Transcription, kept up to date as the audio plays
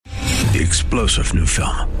The explosive new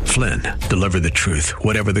film, Flynn, deliver the truth,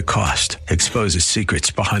 whatever the cost, exposes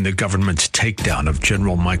secrets behind the government's takedown of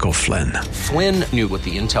General Michael Flynn. Flynn knew what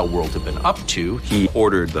the intel world had been up to. He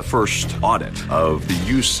ordered the first audit of the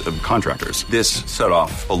use of contractors. This set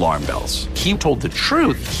off alarm bells. He told the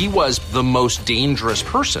truth. He was the most dangerous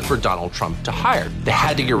person for Donald Trump to hire. They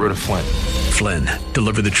had to get rid of Flynn. Flynn,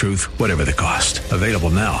 deliver the truth, whatever the cost. Available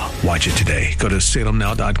now. Watch it today. Go to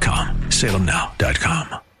salemnow.com.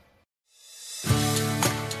 salemnow.com.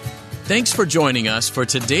 Thanks for joining us for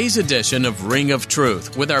today's edition of Ring of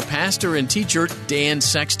Truth with our pastor and teacher, Dan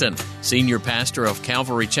Sexton, Senior Pastor of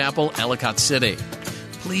Calvary Chapel, Ellicott City.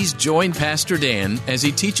 Please join Pastor Dan as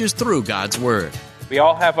he teaches through God's Word. We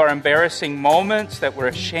all have our embarrassing moments that we're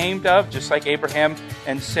ashamed of, just like Abraham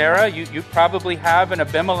and Sarah. You probably have an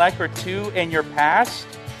Abimelech or two in your past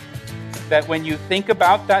that when you think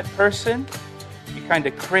about that person, you kind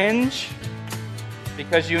of cringe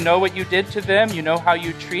because you know what you did to them, you know how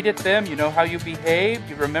you treated them, you know how you behaved,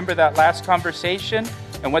 you remember that last conversation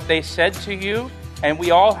and what they said to you. And we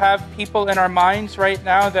all have people in our minds right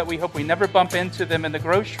now that we hope we never bump into them in the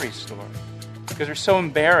grocery store because we're so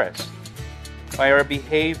embarrassed by our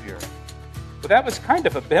behavior. Well, that was kind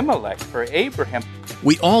of Abimelech for Abraham.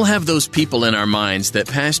 We all have those people in our minds that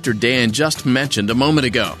Pastor Dan just mentioned a moment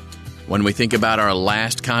ago. When we think about our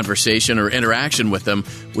last conversation or interaction with them,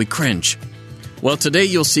 we cringe. Well, today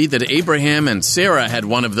you'll see that Abraham and Sarah had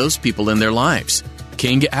one of those people in their lives,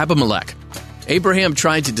 King Abimelech. Abraham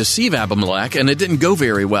tried to deceive Abimelech, and it didn't go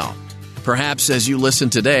very well. Perhaps as you listen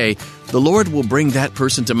today, the Lord will bring that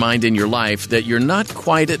person to mind in your life that you're not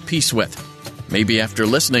quite at peace with. Maybe after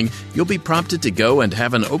listening, you'll be prompted to go and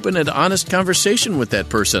have an open and honest conversation with that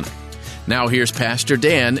person. Now here's Pastor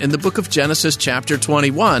Dan in the book of Genesis chapter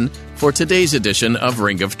 21 for today's edition of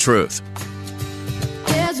Ring of Truth.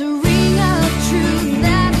 There's a ring of truth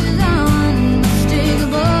that is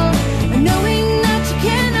unmistakable, knowing that you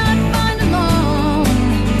cannot find alone.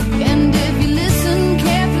 And if you listen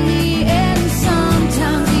carefully, and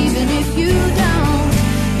sometimes even if you don't,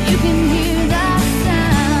 you can hear that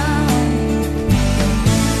sound.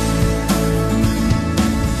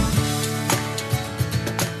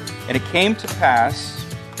 And it came to pass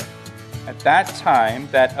at that time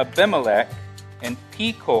that Abimelech and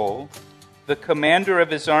Phicol, the commander of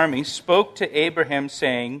his army, spoke to Abraham,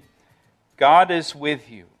 saying, God is with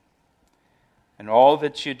you, and all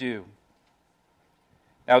that you do.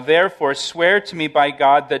 Now therefore swear to me by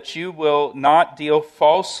God that you will not deal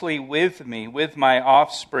falsely with me, with my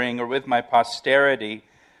offspring, or with my posterity,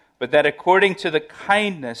 but that according to the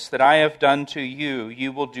kindness that I have done to you,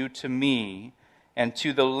 you will do to me, and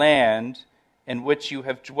to the land in which you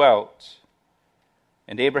have dwelt.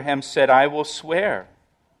 And Abraham said, I will swear.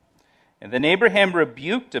 And then Abraham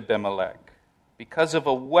rebuked Abimelech because of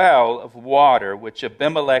a well of water which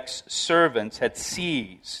Abimelech's servants had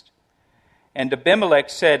seized. And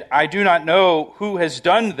Abimelech said, I do not know who has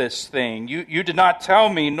done this thing. You did not tell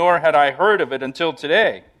me, nor had I heard of it until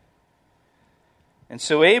today. And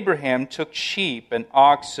so Abraham took sheep and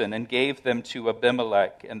oxen and gave them to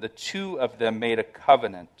Abimelech, and the two of them made a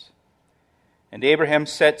covenant. And Abraham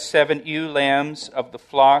set 7 ewe lambs of the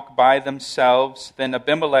flock by themselves. Then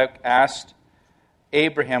Abimelech asked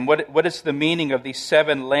Abraham, what is the meaning of these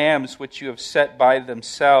 7 lambs which you have set by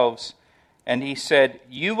themselves? And he said,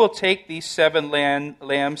 you will take these 7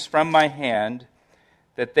 lambs from my hand,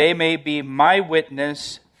 that they may be my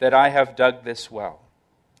witness that I have dug this well.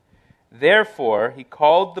 Therefore he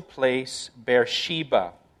called the place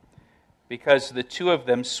Beersheba, because the two of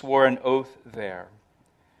them swore an oath there.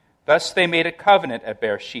 Thus they made a covenant at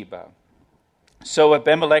Beersheba. So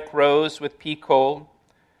Abimelech rose with Phicol,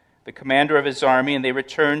 the commander of his army, and they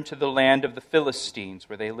returned to the land of the Philistines,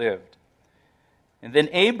 where they lived. And then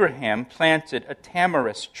Abraham planted a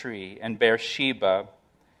tamarisk tree in Beersheba,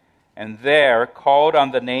 and there called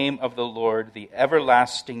on the name of the Lord, the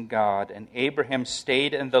everlasting God. And Abraham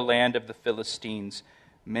stayed in the land of the Philistines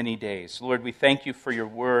many days. Lord, we thank you for your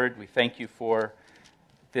word. We thank you for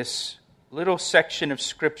this little section of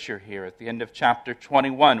Scripture here at the end of chapter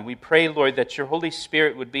 21. We pray, Lord, that your Holy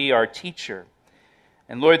Spirit would be our teacher.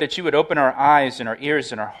 And Lord, that you would open our eyes and our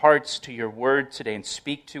ears and our hearts to your word today and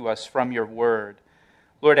speak to us from your word.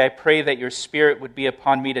 Lord, I pray that your Spirit would be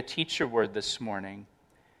upon me to teach your word this morning.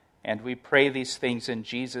 And we pray these things in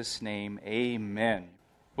Jesus' name. Amen.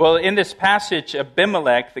 Well, in this passage,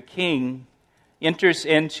 Abimelech, the king, enters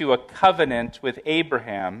into a covenant with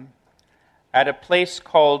Abraham at a place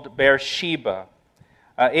called Beersheba.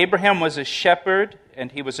 Abraham was a shepherd,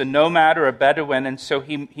 and he was a nomad or a Bedouin, and so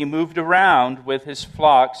he moved around with his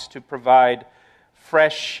flocks to provide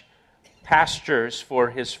fresh pastures for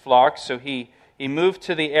his flock, so he moved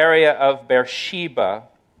to the area of Beersheba.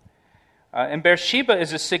 And Beersheba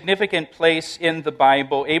is a significant place in the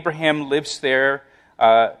Bible. Abraham lives there.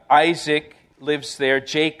 Isaac lives there.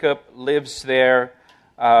 Jacob lives there.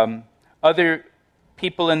 Other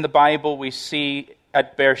people in the Bible we see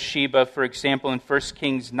at Beersheba, for example, in 1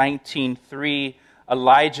 Kings 19:3,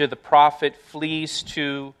 Elijah the prophet flees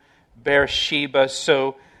to Beersheba.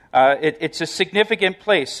 So it's a significant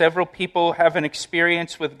place. Several people have an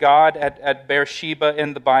experience with God at Beersheba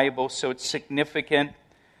in the Bible, so it's significant.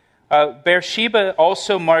 Beersheba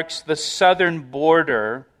also marks the southern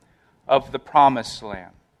border of the Promised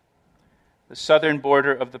Land. The southern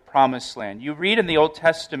border of the Promised Land. You read in the Old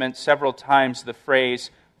Testament several times the phrase,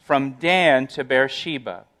 from Dan to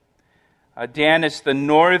Beersheba. Dan is the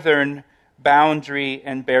northern boundary,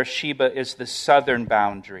 and Beersheba is the southern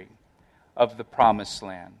boundary of the Promised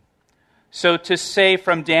Land. So to say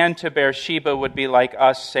from Dan to Beersheba would be like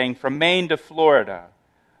us saying from Maine to Florida,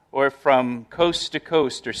 or from coast to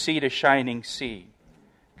coast, or sea to shining sea,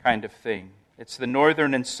 kind of thing. It's the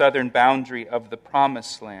northern and southern boundary of the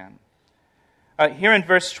Promised Land. Here in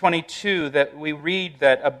verse 22, that we read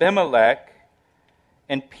that Abimelech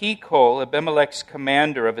and Phicol, Abimelech's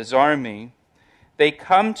commander of his army, they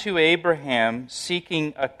come to Abraham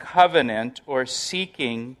seeking a covenant or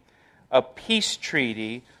seeking a peace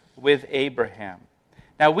treaty with Abraham.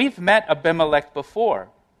 Now, we've met Abimelech before.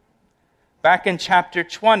 Back in chapter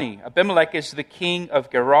 20, Abimelech is the king of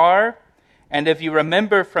Gerar. And if you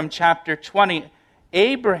remember from chapter 20,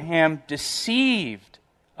 Abraham deceived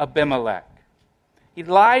Abimelech. He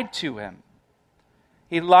lied to him.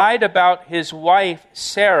 He lied about his wife,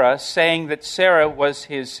 Sarah, saying that Sarah was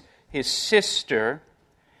his sister.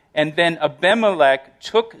 And then Abimelech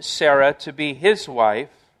took Sarah to be his wife,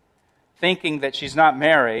 thinking that she's not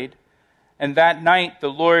married. And that night the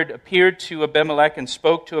Lord appeared to Abimelech and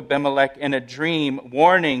spoke to Abimelech in a dream,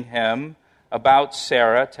 warning him about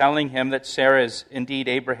Sarah, telling him that Sarah is indeed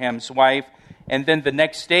Abraham's wife. And then the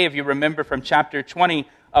next day, if you remember from chapter 20,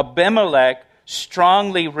 Abimelech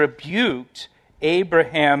strongly rebuked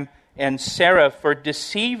Abraham and Sarah for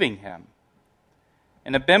deceiving him.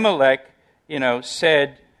 And Abimelech,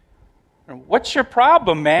 said, "What's your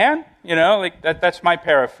problem, man?" That's my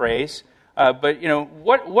paraphrase. But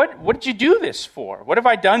what did you do this for? What have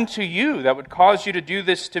I done to you that would cause you to do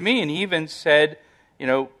this to me? And he even said,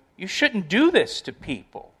 you shouldn't do this to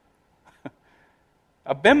people.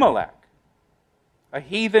 Abimelech, a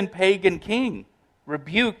heathen pagan king,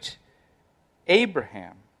 rebuked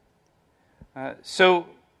Abraham. So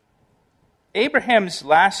Abraham's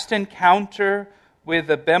last encounter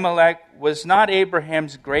with Abimelech was not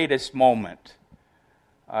Abraham's greatest moment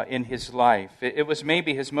in his life. It was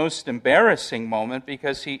maybe his most embarrassing moment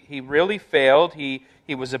because he really failed. He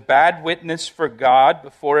was a bad witness for God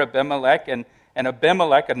before Abimelech, and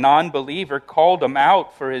Abimelech, a non-believer, called him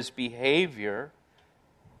out for his behavior.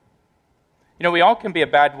 We all can be a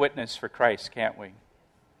bad witness for Christ, can't we?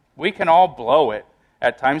 We can all blow it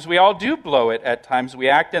at times. We all do blow it at times. We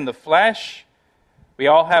act in the flesh. We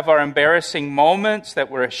all have our embarrassing moments that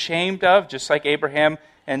we're ashamed of, just like Abraham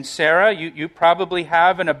and Sarah. You probably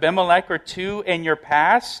have an Abimelech or two in your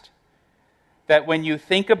past that when you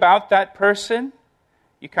think about that person,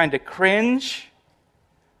 you kind of cringe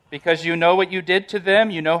because you know what you did to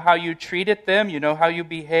them, you know how you treated them, you know how you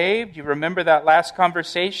behaved, you remember that last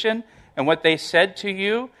conversation and what they said to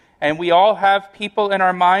you. And we all have people in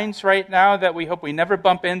our minds right now that we hope we never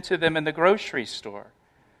bump into them in the grocery store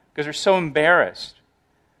because we're so embarrassed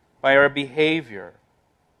by our behavior.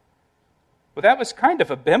 Well, that was kind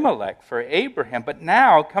of Abimelech for Abraham. But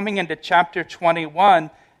now, coming into chapter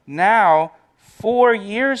 21, now 4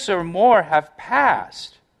 years or more have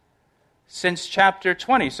passed since chapter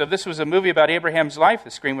 20. So if this was a movie about Abraham's life,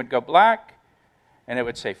 the screen would go black, and it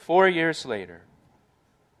would say 4 years later.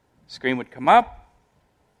 The screen would come up.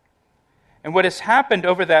 And what has happened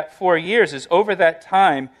over that 4 years is over that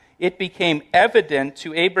time, it became evident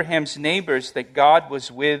to Abraham's neighbors that God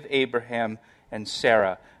was with Abraham and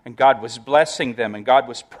Sarah. And God was blessing them, and God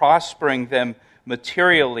was prospering them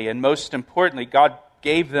materially. And most importantly, God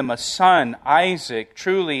gave them a son, Isaac,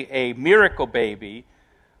 truly a miracle baby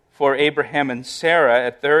for Abraham and Sarah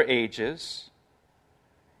at their ages.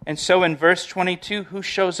 And so in verse 22, who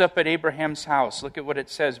shows up at Abraham's house? Look at what it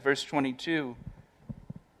says, verse 22.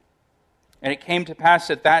 And it came to pass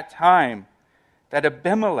at that time that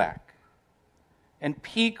Abimelech and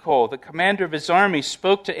Phicol, the commander of his army,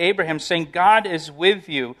 spoke to Abraham, saying, God is with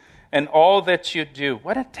you in all that you do.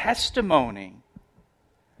 What a testimony.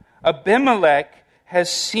 Abimelech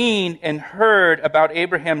has seen and heard about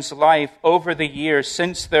Abraham's life over the years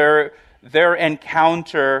since their their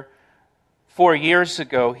encounter 4 years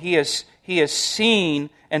ago. He has seen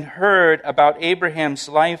and heard about Abraham's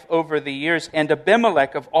life over the years, and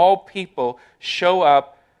Abimelech, of all people, shows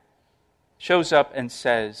up and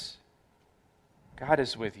says, God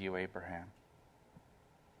is with you, Abraham.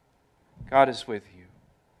 God is with you.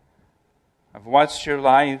 I've watched your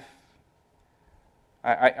life.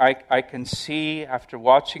 I can see, after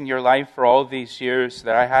watching your life for all these years,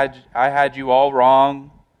 that I had you all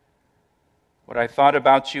wrong. What I thought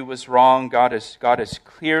about you was wrong. God is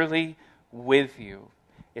clearly with you.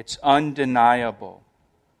 It's undeniable.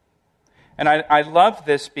 And I love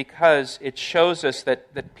this because it shows us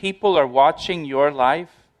that people are watching your life.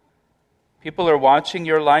 People are watching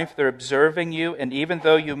your life. They're observing you. And even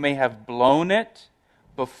though you may have blown it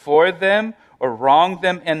before them or wronged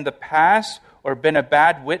them in the past or been a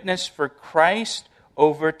bad witness for Christ,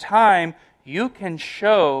 over time, you can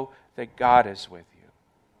show that God is with you.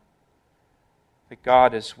 That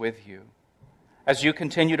God is with you. As you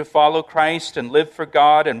continue to follow Christ and live for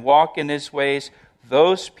God and walk in His ways,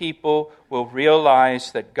 those people will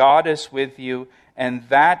realize that God is with you, and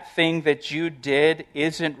that thing that you did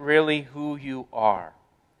isn't really who you are.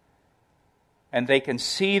 And they can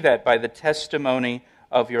see that by the testimony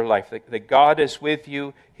of your life, that God is with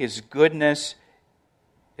you, His goodness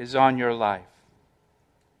is on your life.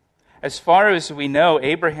 As far as we know,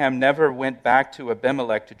 Abraham never went back to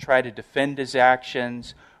Abimelech to try to defend his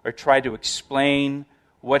actions or try to explain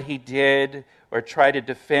what he did or try to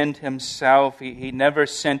defend himself. He never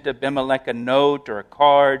sent Abimelech a note or a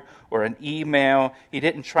card or an email. He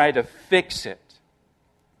didn't try to fix it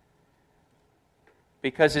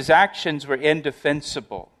because his actions were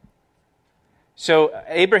indefensible. So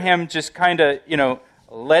Abraham just kind of,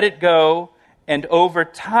 let it go, and over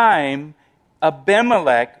time,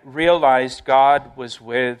 Abimelech realized God was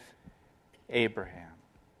with Abraham.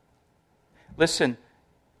 Listen,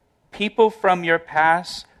 people from your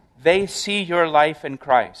past, they see your life in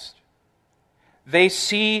Christ. They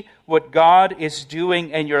see what God is doing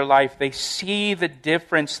in your life. They see the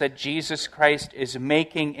difference that Jesus Christ is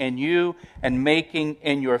making in you and making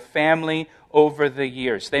in your family over the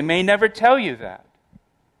years. They may never tell you that,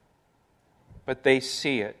 but they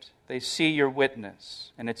see it. They see your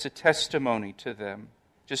witness, and it's a testimony to them.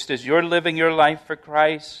 Just as you're living your life for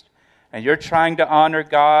Christ, and you're trying to honor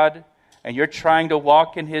God, and you're trying to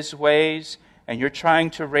walk in His ways, and you're trying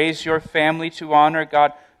to raise your family to honor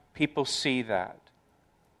God, people see that.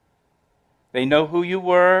 They know who you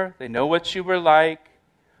were, they know what you were like,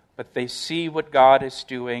 but they see what God is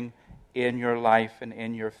doing in your life and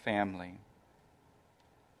in your family.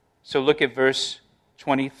 So look at verse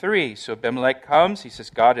 23. So Abimelech comes. He says,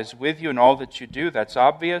 God is with you in all that you do. That's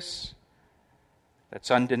obvious. That's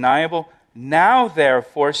undeniable. Now,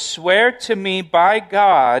 therefore, swear to me by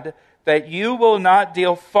God that you will not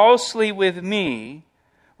deal falsely with me,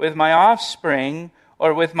 with my offspring,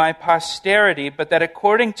 or with my posterity, but that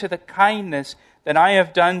according to the kindness that I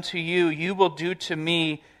have done to you, you will do to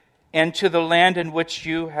me and to the land in which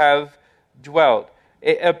you have dwelt.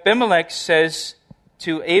 Abimelech says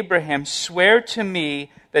to Abraham, swear to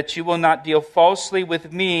me that you will not deal falsely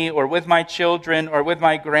with me or with my children or with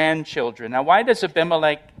my grandchildren. Now, why does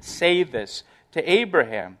Abimelech say this to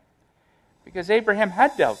Abraham? Because Abraham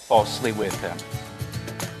had dealt falsely with him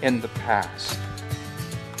in the past.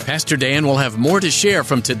 Pastor Dan will have more to share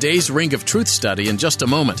from today's Ring of Truth study in just a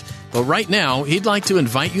moment. But right now, he'd like to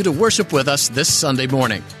invite you to worship with us this Sunday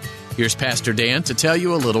morning. Here's Pastor Dan to tell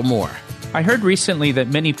you a little more. I heard recently that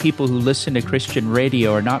many people who listen to Christian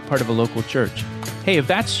radio are not part of a local church. Hey, if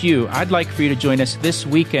that's you, I'd like for you to join us this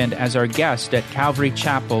weekend as our guest at Calvary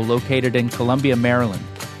Chapel, located in Columbia, Maryland.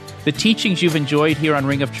 The teachings you've enjoyed here on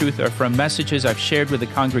Ring of Truth are from messages I've shared with the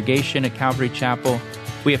congregation at Calvary Chapel.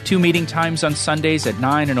 We have 2 meeting times on Sundays at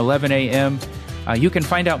 9 and 11 a.m. You can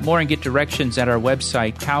find out more and get directions at our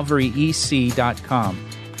website, calvaryec.com.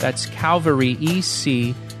 That's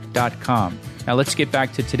calvaryec.com. Now let's get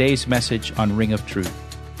back to today's message on Ring of Truth.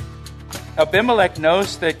 Abimelech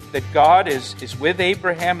knows that God is with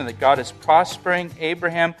Abraham and that God is prospering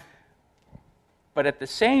Abraham. But at the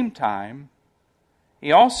same time,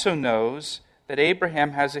 he also knows that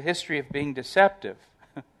Abraham has a history of being deceptive.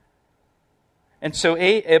 And so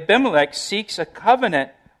Abimelech seeks a covenant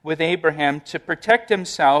with Abraham to protect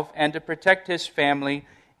himself and to protect his family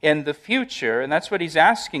in the future. And that's what he's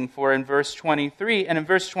asking for in verse 23. And in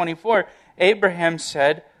verse 24, Abraham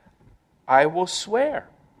said, I will swear.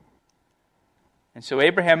 And so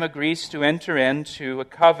Abraham agrees to enter into a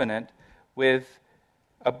covenant with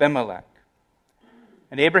Abimelech.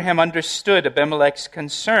 And Abraham understood Abimelech's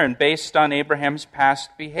concern based on Abraham's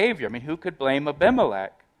past behavior. I mean, who could blame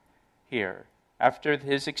Abimelech? here after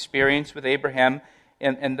his experience with Abraham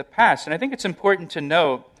in the past. And I think it's important to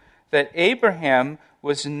note that Abraham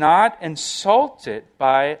was not insulted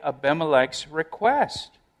by Abimelech's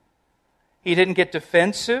request. He didn't get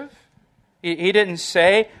defensive. He didn't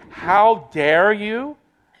say, "How dare you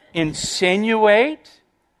insinuate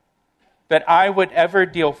that I would ever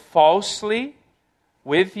deal falsely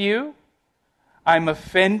with you? I'm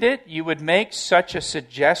offended you would make such a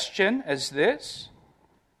suggestion as this."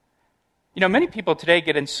 You know, many people today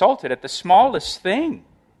get insulted at the smallest thing.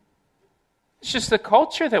 It's just the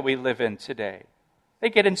culture that we live in today. They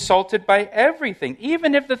get insulted by everything,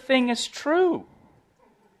 even if the thing is true.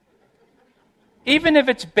 Even if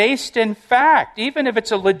it's based in fact, even if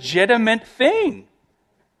it's a legitimate thing.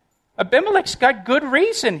 Abimelech's got good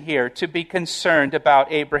reason here to be concerned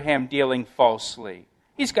about Abraham dealing falsely.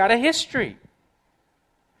 He's got a history.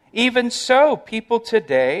 Even so, people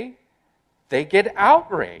today, they get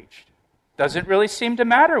outraged. Doesn't really seem to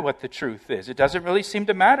matter what the truth is. It doesn't really seem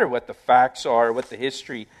to matter what the facts are, what the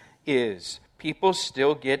history is. People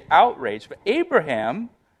still get outraged. But Abraham,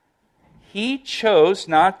 he chose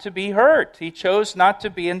not to be hurt. He chose not to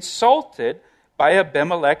be insulted by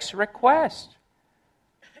Abimelech's request.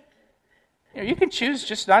 You can choose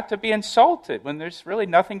just not to be insulted when there's really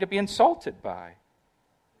nothing to be insulted by.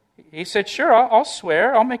 He said, "Sure, I'll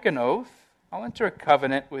swear, I'll make an oath, I'll enter a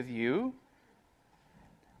covenant with you."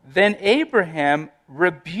 Then Abraham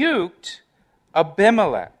rebuked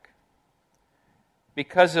Abimelech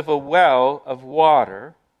because of a well of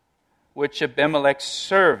water which Abimelech's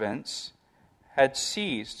servants had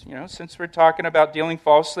seized. You know, since we're talking about dealing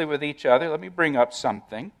falsely with each other, let me bring up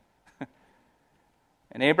something.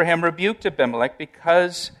 And Abraham rebuked Abimelech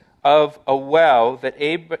because of a well that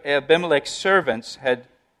Abimelech's servants had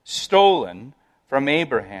stolen from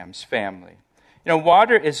Abraham's family. You know,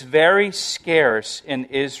 water is very scarce in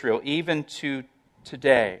Israel, even to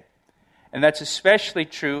today. And that's especially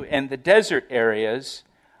true in the desert areas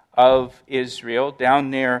of Israel, down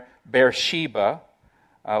near Beersheba.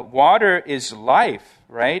 Water is life,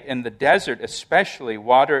 right? In the desert especially,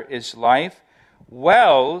 water is life.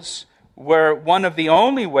 Wells were one of the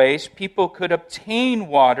only ways people could obtain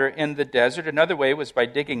water in the desert. Another way was by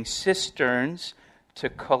digging cisterns to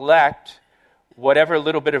collect whatever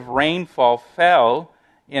little bit of rainfall fell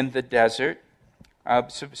in the desert.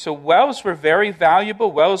 So wells were very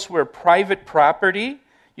valuable. Wells were private property.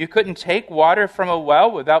 You couldn't take water from a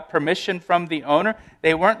well without permission from the owner.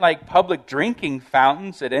 They weren't like public drinking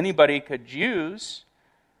fountains that anybody could use.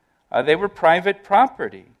 They were private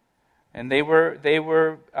property. And they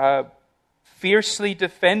were fiercely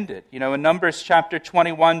defended. You know, in Numbers chapter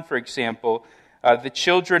 21, for example, the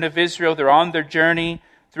children of Israel, they're on their journey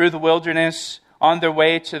through the wilderness, on their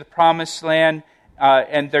way to the promised land,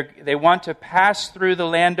 and they want to pass through the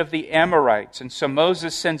land of the Amorites. And so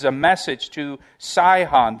Moses sends a message to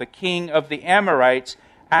Sihon, the king of the Amorites,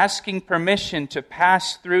 asking permission to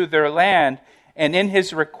pass through their land. And in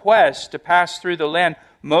his request to pass through the land,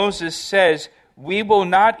 Moses says, "We will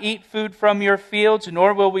not eat food from your fields,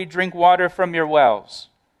 nor will we drink water from your wells."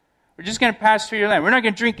 We're just going to pass through your land. We're not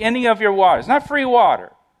going to drink any of your water. It's not free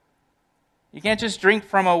water. You can't just drink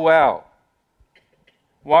from a well.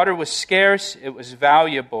 Water was scarce. It was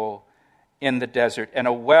valuable in the desert. And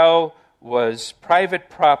a well was private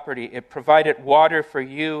property. It provided water for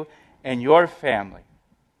you and your family.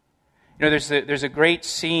 You know, there's a great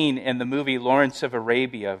scene in the movie Lawrence of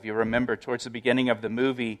Arabia. If you remember, towards the beginning of the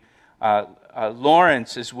movie,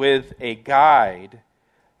 Lawrence is with a guide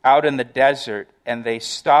out in the desert, and they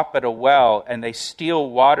stop at a well, and they steal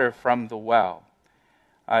water from the well.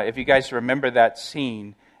 If you guys remember that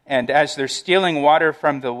scene, and as they're stealing water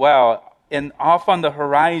from the well, and off on the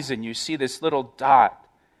horizon you see this little dot,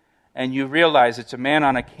 and you realize it's a man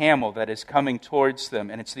on a camel that is coming towards them,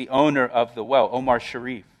 and it's the owner of the well, Omar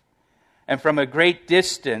Sharif. And from a great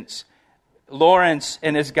distance, Lawrence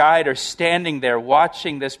and his guide are standing there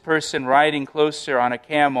watching this person riding closer on a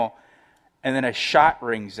camel, and then a shot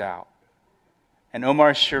rings out. And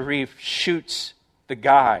Omar Sharif shoots the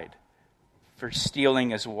guide for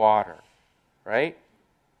stealing his water, right?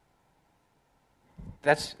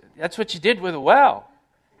 That's what you did with a well.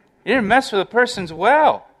 You didn't mess with a person's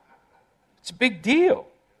well. It's a big deal.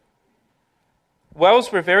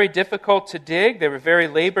 Wells were very difficult to dig. They were very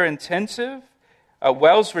labor intensive.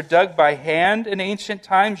 Wells were dug by hand in ancient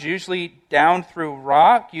times, usually down through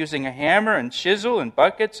rock, using a hammer and chisel and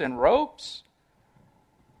buckets and ropes.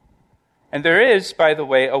 And there is, by the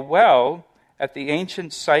way, a well at the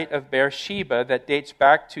ancient site of Beersheba that dates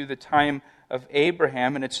back to the time of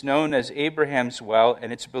Abraham, and it's known as Abraham's well,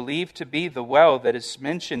 and it's believed to be the well that is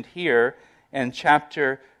mentioned here in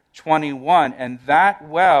chapter 21, and that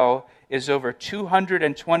well is over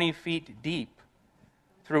 220 feet deep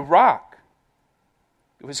through rock.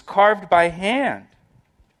 It was carved by hand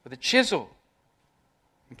with a chisel.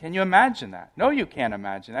 And can you imagine that? No, you can't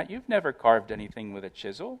imagine that. You've never carved anything with a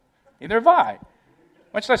chisel. Neither have I.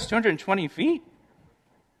 Much less 220 feet.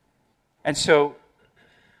 And so,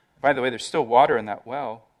 by the way, there's still water in that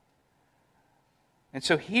well. And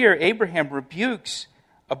so here, Abraham rebukes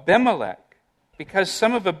Abimelech because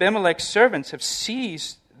some of Abimelech's servants have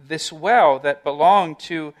seized this well that belonged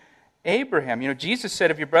to Abraham. You know, Jesus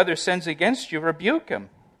said, if your brother sins against you, rebuke him.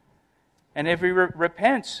 And if he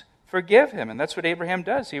repents, forgive him. And that's what Abraham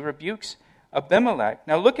does. He rebukes Abimelech.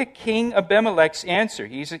 Now look at King Abimelech's answer.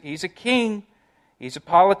 He's a king. He's a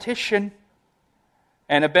politician.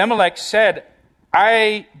 And Abimelech said,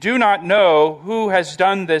 I do not know who has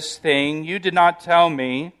done this thing. You did not tell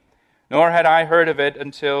me, nor had I heard of it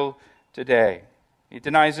until today. He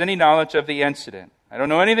denies any knowledge of the incident. I don't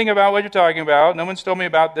know anything about what you're talking about. No one's told me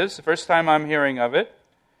about this. The first time I'm hearing of it.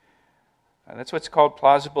 That's what's called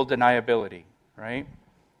plausible deniability, right?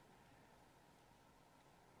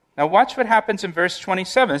 Now watch what happens in verse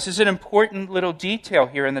 27. This is an important little detail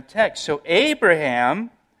here in the text. So Abraham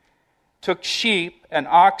took sheep and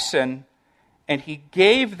oxen, and he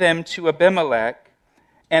gave them to Abimelech,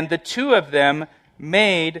 and the two of them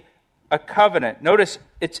made a covenant. Notice,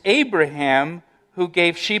 it's Abraham who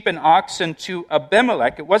gave sheep and oxen to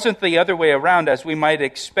Abimelech. It wasn't the other way around, as we might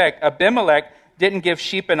expect. Abimelech didn't give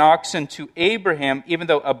sheep and oxen to Abraham, even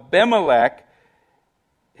though Abimelech,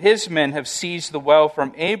 his men have seized the well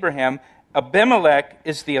from Abraham. Abimelech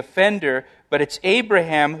is the offender, but it's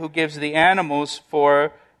Abraham who gives the animals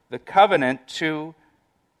for the covenant to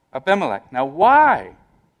Abimelech. Now, why?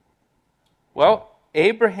 Well,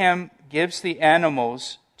 Abraham gives the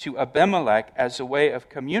animals to Abimelech as a way of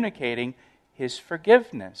communicating his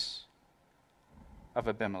forgiveness of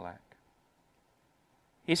Abimelech.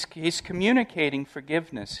 He's communicating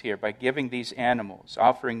forgiveness here by giving these animals,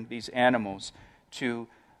 offering these animals to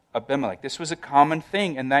Abimelech. This was a common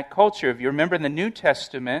thing in that culture. If you remember in the New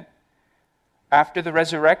Testament, after the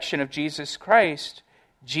resurrection of Jesus Christ,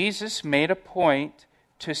 Jesus made a point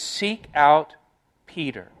to seek out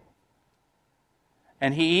Peter.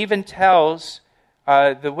 And he even tells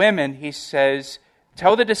the women, he says,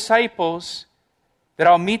 tell the disciples that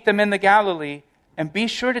I'll meet them in the Galilee, and be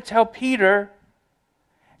sure to tell Peter.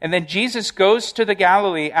 And then Jesus goes to the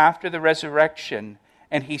Galilee after the resurrection,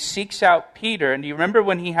 and he seeks out Peter. And do you remember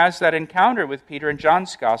when he has that encounter with Peter in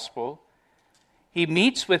John's Gospel? He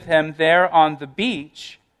meets with him there on the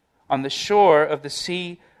beach, on the shore of the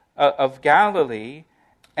Sea of Galilee.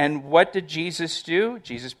 And what did Jesus do?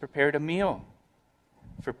 Jesus prepared a meal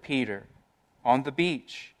for Peter on the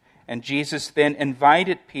beach. And Jesus then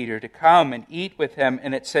invited Peter to come and eat with him.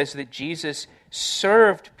 And it says that Jesus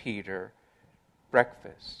served Peter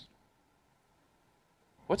breakfast.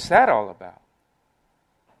 What's that all about?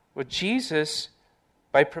 Well, Jesus,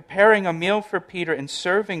 by preparing a meal for Peter and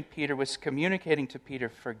serving Peter, was communicating to Peter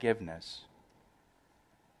forgiveness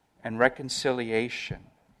and reconciliation.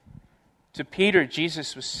 To Peter,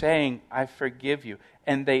 Jesus was saying, I forgive you.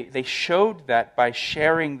 And they showed that by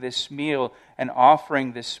sharing this meal and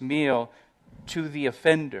offering this meal to the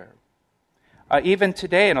offender. Even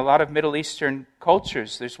today, in a lot of Middle Eastern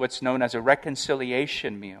cultures, there's what's known as a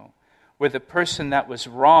reconciliation meal, where the person that was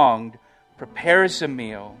wronged prepares a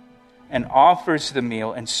meal and offers the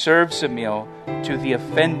meal and serves a meal to the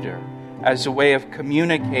offender as a way of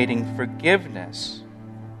communicating forgiveness.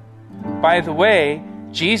 By the way,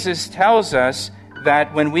 Jesus tells us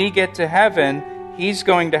that when we get to heaven, He's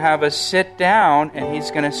going to have us sit down and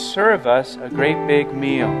He's going to serve us a great big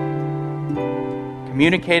meal,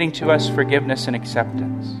 communicating to us forgiveness and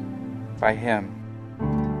acceptance by Him.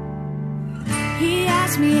 He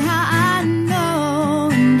asked me how I know,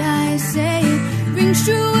 and I say it rings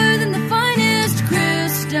truer than the finest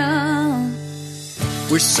crystal.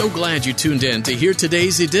 We're so glad you tuned in to hear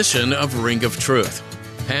today's edition of Ring of Truth.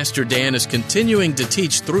 Pastor Dan is continuing to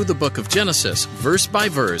teach through the book of Genesis, verse by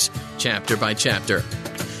verse, chapter by chapter.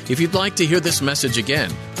 If you'd like to hear this message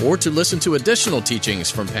again, or to listen to additional teachings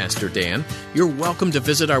from Pastor Dan, you're welcome to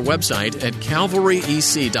visit our website at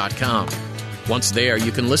calvaryec.com. Once there,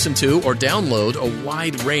 you can listen to or download a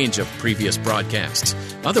wide range of previous broadcasts.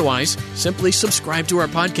 Otherwise, simply subscribe to our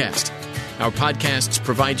podcast. Our podcasts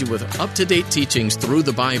provide you with up-to-date teachings through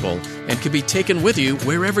the Bible and can be taken with you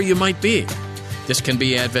wherever you might be. This can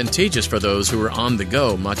be advantageous for those who are on the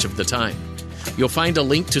go much of the time. You'll find a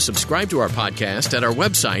link to subscribe to our podcast at our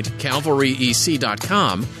website,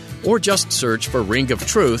 calvaryec.com, or just search for Ring of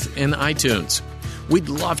Truth in iTunes. We'd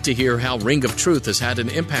love to hear how Ring of Truth has had an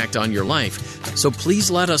impact on your life, so please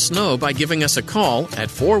let us know by giving us a call at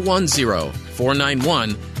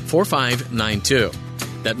 410-491-4592.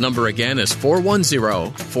 That number again is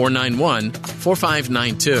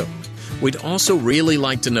 410-491-4592. We'd also really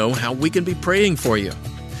like to know how we can be praying for you.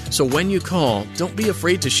 So when you call, don't be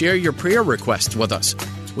afraid to share your prayer requests with us.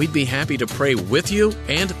 We'd be happy to pray with you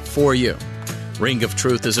and for you. Ring of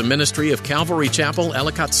Truth is a ministry of Calvary Chapel,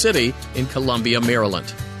 Ellicott City in Columbia,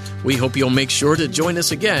 Maryland. We hope you'll make sure to join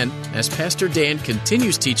us again as Pastor Dan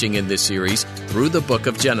continues teaching in this series through the book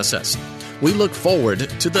of Genesis. We look forward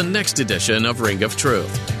to the next edition of Ring of Truth.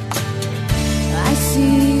 I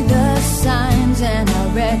see the signs and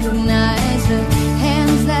I recognize the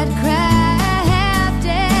hands that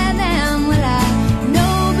crafted them. Well, I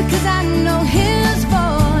know because I know His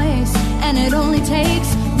voice, and it only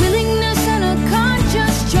takes willingness and a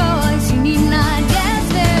conscious choice. You need not guess,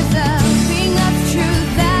 there's a ring of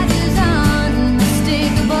truth that is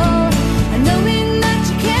unmistakable, knowing that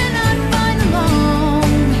you cannot find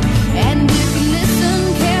alone. And if you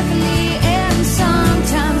listen carefully, and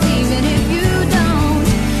sometimes even if you don't,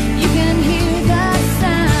 you can hear the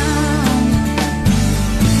sound.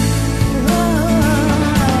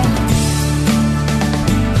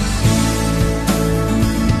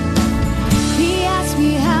 He asked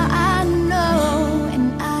me how I know,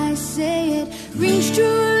 and I say it rings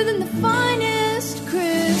truer than the finest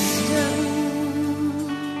crystal.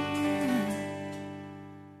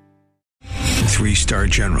 3-star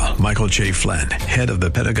General Michael J. Flynn, head of the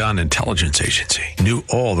Pentagon Intelligence Agency, knew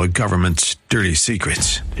all the government's dirty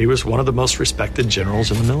secrets. He was one of the most respected generals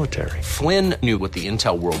in the military. Flynn knew what the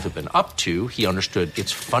intel world had been up to. He understood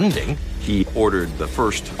its funding. He ordered the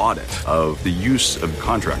first audit of the use of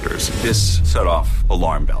contractors. This set off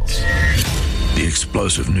alarm bells. The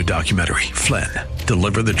explosive new documentary, Flynn,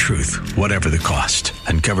 Deliver the Truth, Whatever the Cost,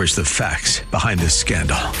 uncovers the facts behind this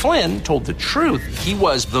scandal. Flynn told the truth. He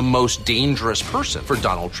was the most dangerous person for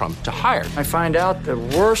Donald Trump to hire. I find out the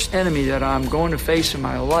worst enemy that I'm going to face in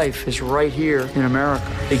my life is right here in America.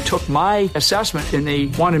 They took my assessment and they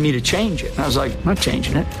wanted me to change it. And I was like, I'm not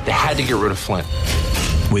changing it. They had to get rid of Flynn.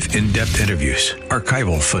 With in-depth interviews,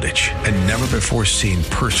 archival footage, and never-before-seen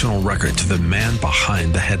personal records of the man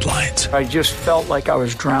behind the headlines. I just felt like I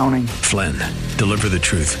was drowning. Flynn, Deliver the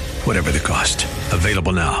Truth, Whatever the Cost.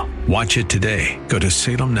 Available now. Watch it today. Go to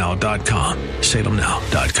salemnow.com.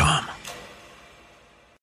 salemnow.com.